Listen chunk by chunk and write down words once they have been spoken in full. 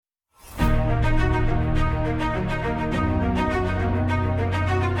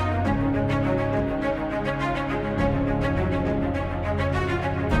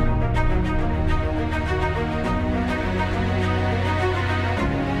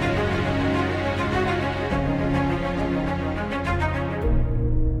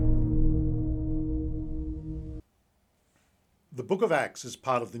book of Acts is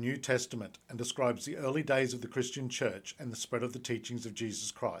part of the New Testament and describes the early days of the Christian church and the spread of the teachings of Jesus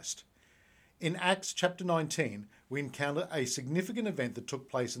Christ. In Acts chapter 19, we encounter a significant event that took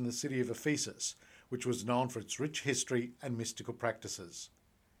place in the city of Ephesus, which was known for its rich history and mystical practices.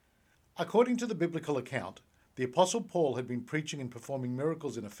 According to the biblical account, the Apostle Paul had been preaching and performing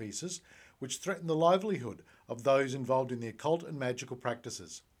miracles in Ephesus, which threatened the livelihood of those involved in the occult and magical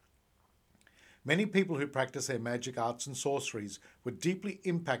practices. Many people who practice their magic arts and sorceries were deeply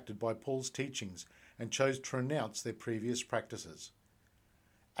impacted by Paul's teachings and chose to renounce their previous practices.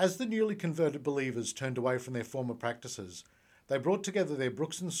 As the newly converted believers turned away from their former practices, they brought together their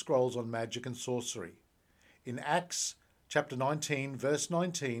books and scrolls on magic and sorcery. In Acts chapter 19, verse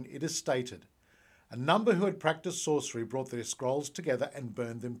 19, it is stated, "A number who had practiced sorcery brought their scrolls together and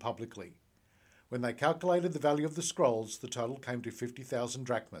burned them publicly. When they calculated the value of the scrolls, the total came to 50,000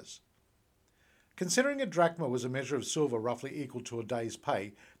 drachmas." Considering a drachma was a measure of silver roughly equal to a day's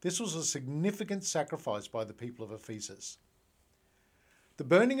pay, this was a significant sacrifice by the people of Ephesus. The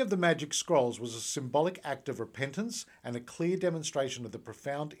burning of the magic scrolls was a symbolic act of repentance and a clear demonstration of the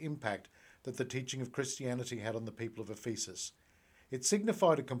profound impact that the teaching of Christianity had on the people of Ephesus. It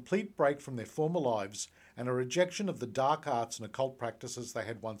signified a complete break from their former lives and a rejection of the dark arts and occult practices they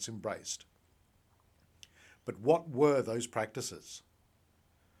had once embraced. But what were those practices?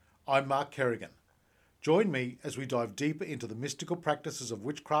 I'm Mark Kerrigan. Join me as we dive deeper into the mystical practices of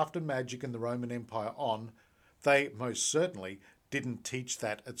witchcraft and magic in the Roman Empire on They Most Certainly Didn't Teach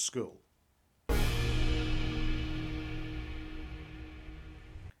That at School.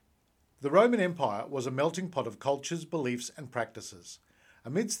 The Roman Empire was a melting pot of cultures, beliefs and practices.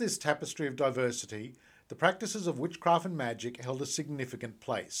 Amidst this tapestry of diversity, the practices of witchcraft and magic held a significant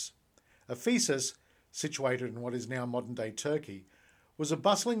place. Ephesus, situated in what is now modern-day Turkey, was a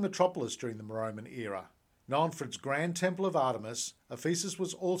bustling metropolis during the Roman era. Known for its grand temple of Artemis, Ephesus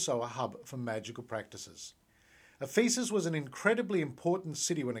was also a hub for magical practices. Ephesus was an incredibly important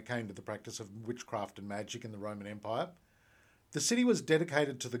city when it came to the practice of witchcraft and magic in the Roman Empire. The city was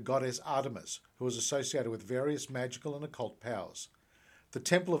dedicated to the goddess Artemis, who was associated with various magical and occult powers. The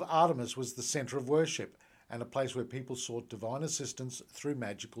temple of Artemis was the centre of worship and a place where people sought divine assistance through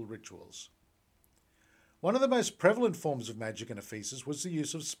magical rituals. One of the most prevalent forms of magic in Ephesus was the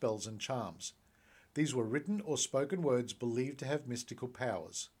use of spells and charms. These were written or spoken words believed to have mystical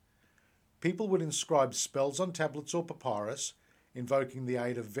powers. People would inscribe spells on tablets or papyrus, invoking the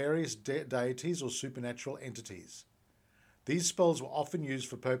aid of various deities or supernatural entities. These spells were often used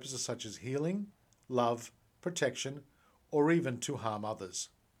for purposes such as healing, love, protection, or even to harm others.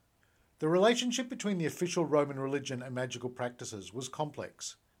 The relationship between the official Roman religion and magical practices was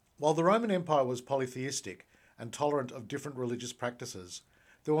complex. While the Roman Empire was polytheistic and tolerant of different religious practices,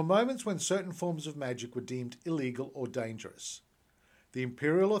 there were moments when certain forms of magic were deemed illegal or dangerous. The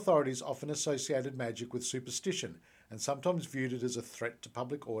imperial authorities often associated magic with superstition and sometimes viewed it as a threat to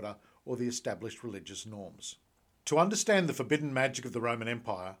public order or the established religious norms. To understand the forbidden magic of the Roman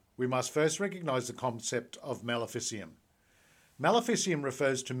Empire, we must first recognise the concept of maleficium. Maleficium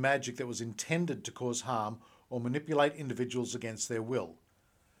refers to magic that was intended to cause harm or manipulate individuals against their will.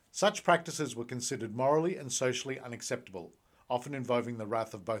 Such practices were considered morally and socially unacceptable, often involving the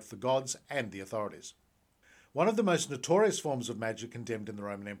wrath of both the gods and the authorities. One of the most notorious forms of magic condemned in the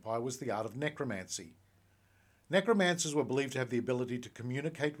Roman Empire was the art of necromancy. Necromancers were believed to have the ability to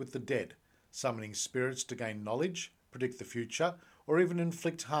communicate with the dead, summoning spirits to gain knowledge, predict the future, or even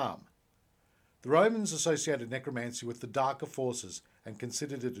inflict harm. The Romans associated necromancy with the darker forces and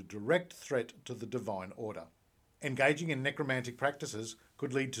considered it a direct threat to the divine order. Engaging in necromantic practices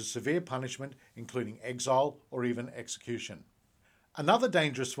could lead to severe punishment, including exile or even execution. Another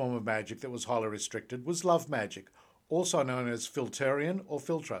dangerous form of magic that was highly restricted was love magic, also known as philterion or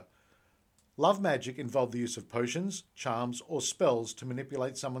philtre. Love magic involved the use of potions, charms, or spells to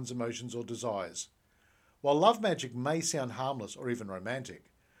manipulate someone's emotions or desires. While love magic may sound harmless or even romantic,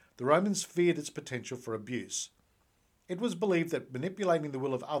 the Romans feared its potential for abuse. It was believed that manipulating the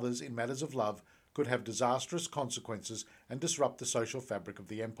will of others in matters of love could have disastrous consequences and disrupt the social fabric of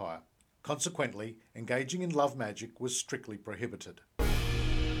the empire. Consequently, engaging in love magic was strictly prohibited.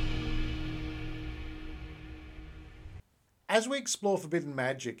 As we explore forbidden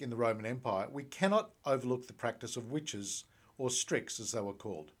magic in the Roman Empire, we cannot overlook the practice of witches, or strix as they were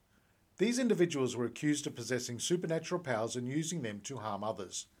called. These individuals were accused of possessing supernatural powers and using them to harm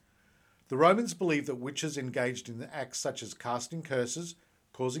others. The Romans believed that witches engaged in acts such as casting curses,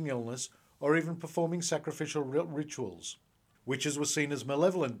 causing illness, or even performing sacrificial rituals. Witches were seen as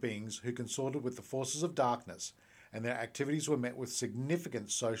malevolent beings who consorted with the forces of darkness, and their activities were met with significant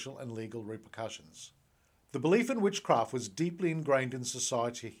social and legal repercussions. The belief in witchcraft was deeply ingrained in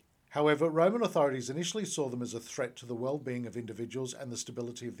society. However, Roman authorities initially saw them as a threat to the well-being of individuals and the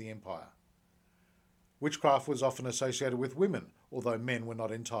stability of the empire. Witchcraft was often associated with women, although men were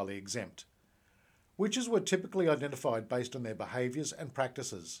not entirely exempt. Witches were typically identified based on their behaviours and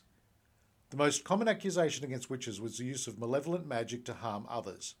practices. The most common accusation against witches was the use of malevolent magic to harm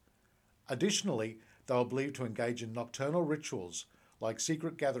others. Additionally, they were believed to engage in nocturnal rituals, like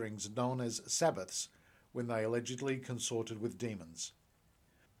secret gatherings known as Sabbaths, when they allegedly consorted with demons.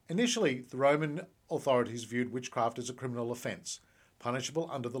 Initially, the Roman authorities viewed witchcraft as a criminal offence, punishable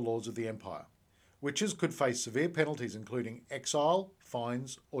under the laws of the empire. Witches could face severe penalties including exile,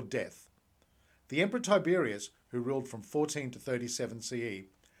 fines, or death. The Emperor Tiberius, who ruled from 14 to 37 CE,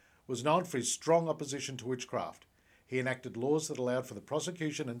 was known for his strong opposition to witchcraft. He enacted laws that allowed for the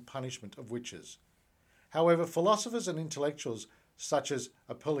prosecution and punishment of witches. However, philosophers and intellectuals such as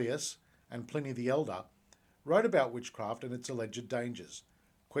Apuleius and Pliny the Elder wrote about witchcraft and its alleged dangers,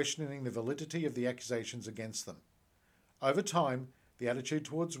 questioning the validity of the accusations against them. Over time, the attitude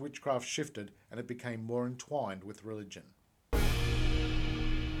towards witchcraft shifted and it became more entwined with religion.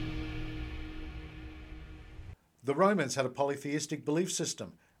 The Romans had a polytheistic belief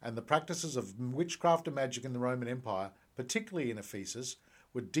system, and the practices of witchcraft and magic in the Roman Empire, particularly in Ephesus,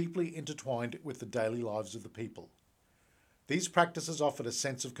 were deeply intertwined with the daily lives of the people. These practices offered a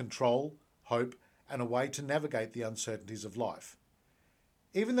sense of control, hope, and a way to navigate the uncertainties of life.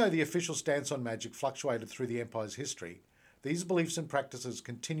 Even though the official stance on magic fluctuated through the empire's history, these beliefs and practices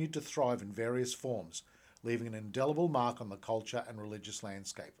continued to thrive in various forms, leaving an indelible mark on the culture and religious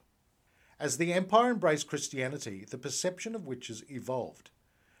landscape. As the empire embraced Christianity, the perception of witches evolved.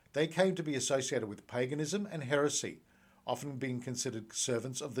 They came to be associated with paganism and heresy, often being considered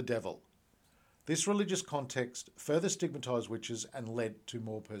servants of the devil. This religious context further stigmatized witches and led to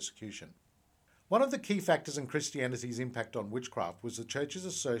more persecution. One of the key factors in Christianity's impact on witchcraft was the Church's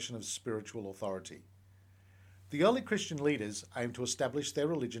assertion of spiritual authority. The early Christian leaders aimed to establish their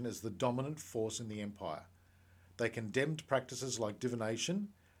religion as the dominant force in the empire. They condemned practices like divination,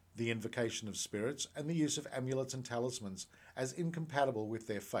 the invocation of spirits, and the use of amulets and talismans as incompatible with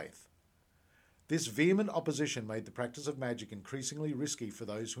their faith. This vehement opposition made the practice of magic increasingly risky for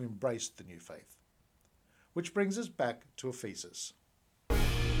those who embraced the new faith. Which brings us back to Ephesus.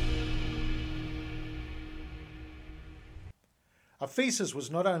 Ephesus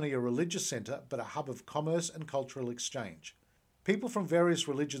was not only a religious centre, but a hub of commerce and cultural exchange. People from various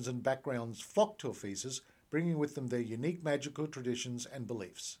religions and backgrounds flocked to Ephesus, bringing with them their unique magical traditions and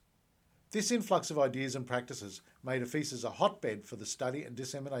beliefs. This influx of ideas and practices made Ephesus a hotbed for the study and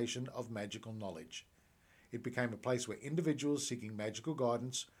dissemination of magical knowledge. It became a place where individuals seeking magical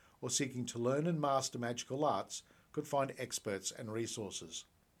guidance or seeking to learn and master magical arts could find experts and resources.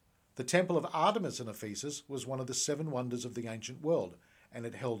 The Temple of Artemis in Ephesus was one of the 7 wonders of the ancient world, and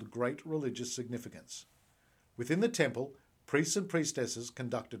it held great religious significance. Within the temple, priests and priestesses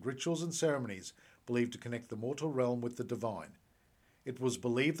conducted rituals and ceremonies believed to connect the mortal realm with the divine. It was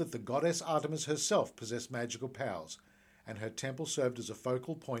believed that the goddess Artemis herself possessed magical powers, and her temple served as a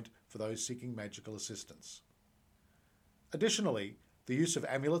focal point for those seeking magical assistance. Additionally, the use of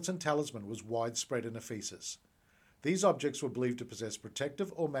amulets and talisman was widespread in Ephesus. These objects were believed to possess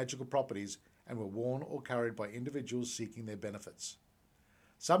protective or magical properties and were worn or carried by individuals seeking their benefits.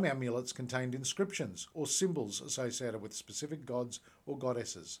 Some amulets contained inscriptions or symbols associated with specific gods or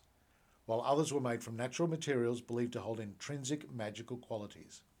goddesses, while others were made from natural materials believed to hold intrinsic magical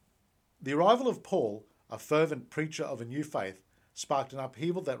qualities. The arrival of Paul, a fervent preacher of a new faith, sparked an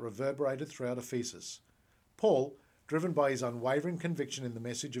upheaval that reverberated throughout Ephesus. Paul, driven by his unwavering conviction in the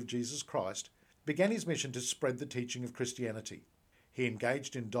message of Jesus Christ, began his mission to spread the teaching of Christianity. He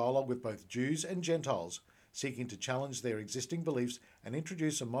engaged in dialogue with both Jews and Gentiles, seeking to challenge their existing beliefs and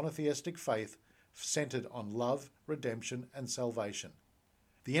introduce a monotheistic faith centered on love, redemption, and salvation.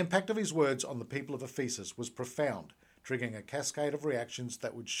 The impact of his words on the people of Ephesus was profound, triggering a cascade of reactions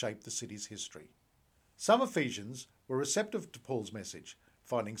that would shape the city's history. Some Ephesians were receptive to Paul's message,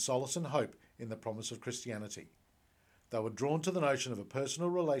 finding solace and hope in the promise of Christianity. They were drawn to the notion of a personal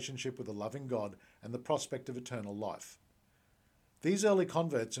relationship with a loving God and the prospect of eternal life. These early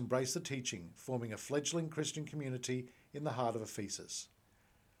converts embraced the teaching, forming a fledgling Christian community in the heart of Ephesus.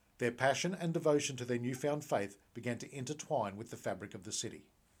 Their passion and devotion to their newfound faith began to intertwine with the fabric of the city.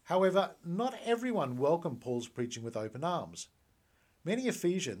 However, not everyone welcomed Paul's preaching with open arms. Many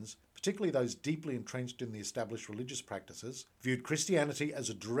Ephesians, particularly those deeply entrenched in the established religious practices, viewed Christianity as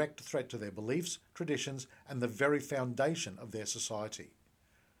a direct threat to their beliefs, traditions, and the very foundation of their society.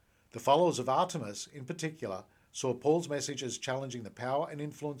 The followers of Artemis, in particular, saw Paul's message as challenging the power and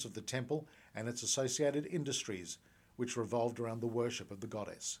influence of the temple and its associated industries, which revolved around the worship of the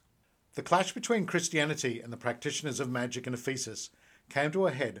goddess. The clash between Christianity and the practitioners of magic in Ephesus came to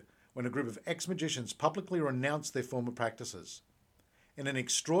a head when a group of ex-magicians publicly renounced their former practices. In an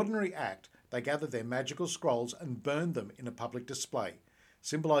extraordinary act, they gathered their magical scrolls and burned them in a public display,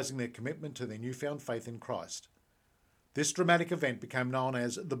 symbolising their commitment to their newfound faith in Christ. This dramatic event became known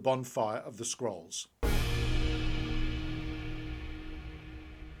as the Bonfire of the Scrolls.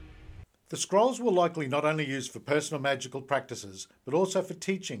 The scrolls were likely not only used for personal magical practices, but also for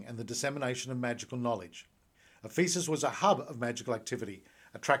teaching and the dissemination of magical knowledge. Ephesus was a hub of magical activity,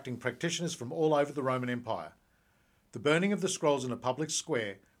 attracting practitioners from all over the Roman Empire. The burning of the scrolls in a public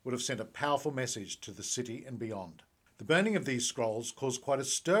square would have sent a powerful message to the city and beyond. The burning of these scrolls caused quite a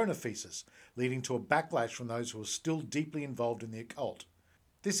stir in Ephesus, leading to a backlash from those who were still deeply involved in the occult.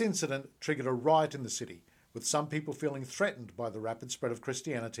 This incident triggered a riot in the city, with some people feeling threatened by the rapid spread of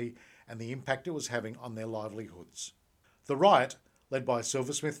Christianity and the impact it was having on their livelihoods. The riot, led by a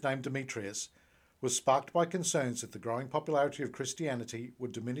silversmith named Demetrius, was sparked by concerns that the growing popularity of Christianity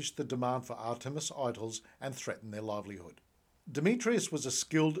would diminish the demand for Artemis idols and threaten their livelihood. Demetrius was a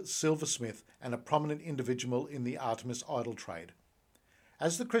skilled silversmith and a prominent individual in the Artemis idol trade.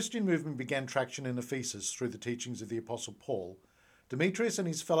 As the Christian movement began traction in Ephesus through the teachings of the Apostle Paul, Demetrius and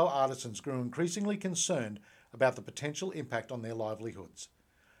his fellow artisans grew increasingly concerned about the potential impact on their livelihoods.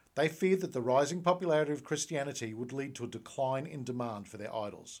 They feared that the rising popularity of Christianity would lead to a decline in demand for their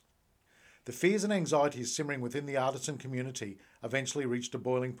idols. The fears and anxieties simmering within the artisan community eventually reached a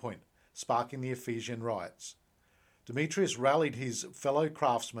boiling point, sparking the Ephesian riots. Demetrius rallied his fellow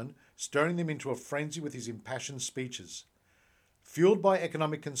craftsmen, stirring them into a frenzy with his impassioned speeches. Fueled by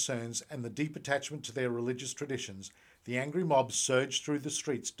economic concerns and the deep attachment to their religious traditions, the angry mob surged through the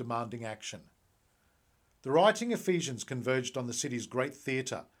streets demanding action. The rioting Ephesians converged on the city's great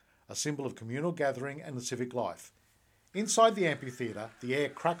theatre, a symbol of communal gathering and civic life. Inside the amphitheatre, the air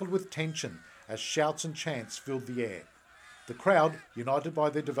crackled with tension as shouts and chants filled the air. The crowd, united by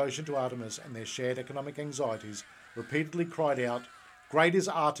their devotion to Artemis and their shared economic anxieties, repeatedly cried out, "Great is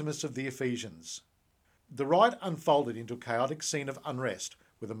Artemis of the Ephesians." The riot unfolded into a chaotic scene of unrest,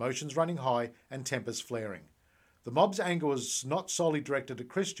 with emotions running high and tempers flaring. The mob's anger was not solely directed at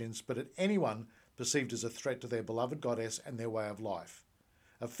Christians, but at anyone perceived as a threat to their beloved goddess and their way of life.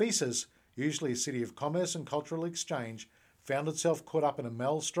 Ephesus, usually a city of commerce and cultural exchange, found itself caught up in a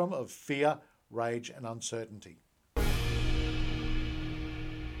maelstrom of fear, rage and uncertainty.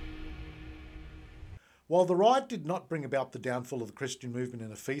 While the riot did not bring about the downfall of the Christian movement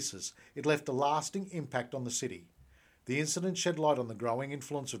in Ephesus, it left a lasting impact on the city. The incident shed light on the growing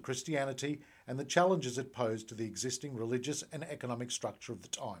influence of Christianity and the challenges it posed to the existing religious and economic structure of the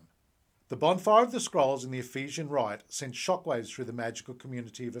time. The bonfire of the scrolls in the Ephesian riot sent shockwaves through the magical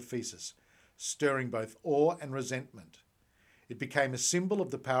community of Ephesus, stirring both awe and resentment. It became a symbol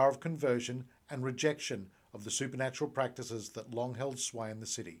of the power of conversion and rejection of the supernatural practices that long held sway in the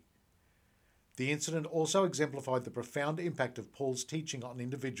city. The incident also exemplified the profound impact of Paul's teaching on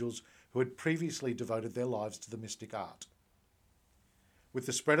individuals who had previously devoted their lives to the mystic art. With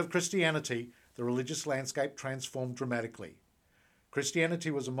the spread of Christianity, the religious landscape transformed dramatically.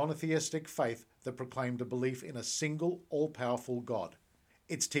 Christianity was a monotheistic faith that proclaimed a belief in a single, all-powerful God.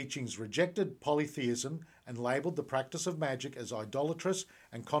 Its teachings rejected polytheism and labelled the practice of magic as idolatrous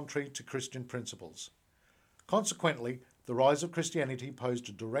and contrary to Christian principles. Consequently, the rise of Christianity posed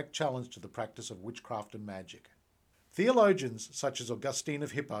a direct challenge to the practice of witchcraft and magic. Theologians such as Augustine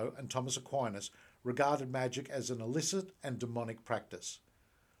of Hippo and Thomas Aquinas regarded magic as an illicit and demonic practice.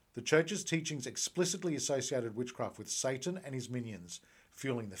 The Church's teachings explicitly associated witchcraft with Satan and his minions,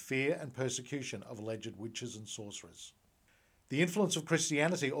 fueling the fear and persecution of alleged witches and sorcerers. The influence of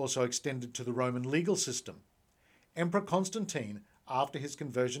Christianity also extended to the Roman legal system. Emperor Constantine, after his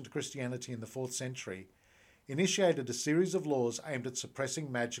conversion to Christianity in the 4th century, initiated a series of laws aimed at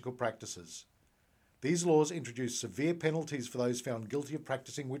suppressing magical practices. These laws introduced severe penalties for those found guilty of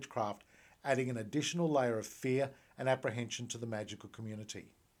practicing witchcraft, adding an additional layer of fear and apprehension to the magical community.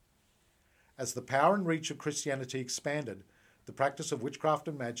 As the power and reach of Christianity expanded, the practice of witchcraft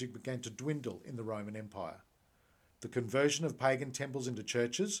and magic began to dwindle in the Roman Empire. The conversion of pagan temples into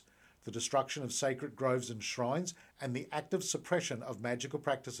churches, the destruction of sacred groves and shrines, and the active suppression of magical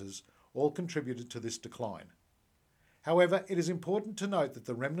practices all contributed to this decline. However, it is important to note that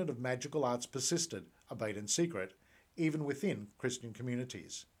the remnant of magical arts persisted, albeit in secret, even within Christian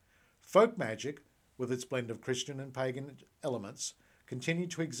communities. Folk magic, with its blend of Christian and pagan elements,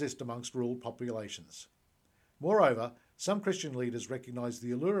 continued to exist amongst rural populations. Moreover, some Christian leaders recognised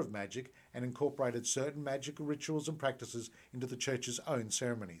the allure of magic and incorporated certain magical rituals and practices into the Church's own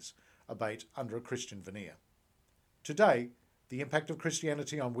ceremonies, abate under a Christian veneer. Today, the impact of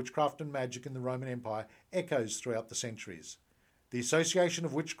Christianity on witchcraft and magic in the Roman Empire echoes throughout the centuries. The association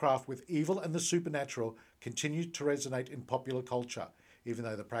of witchcraft with evil and the supernatural continued to resonate in popular culture, even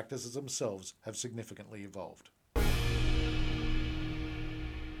though the practices themselves have significantly evolved.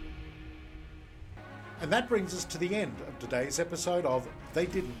 And that brings us to the end of today's episode of They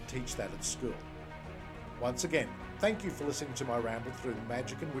Didn't Teach That at School. Once again, thank you for listening to my ramble through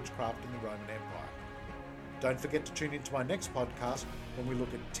magic and witchcraft in the Roman Empire. Don't forget to tune into my next podcast when we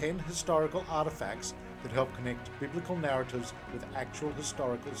look at 10 historical artifacts that help connect biblical narratives with actual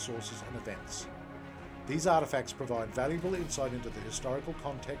historical sources and events. These artifacts provide valuable insight into the historical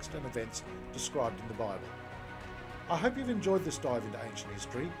context and events described in the Bible. I hope you've enjoyed this dive into ancient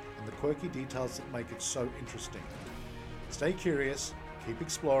history and the quirky details that make it so interesting. Stay curious, keep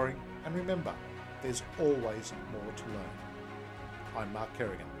exploring, and remember, there's always more to learn. I'm Mark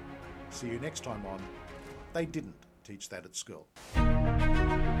Kerrigan. See you next time on They Didn't Teach That at School.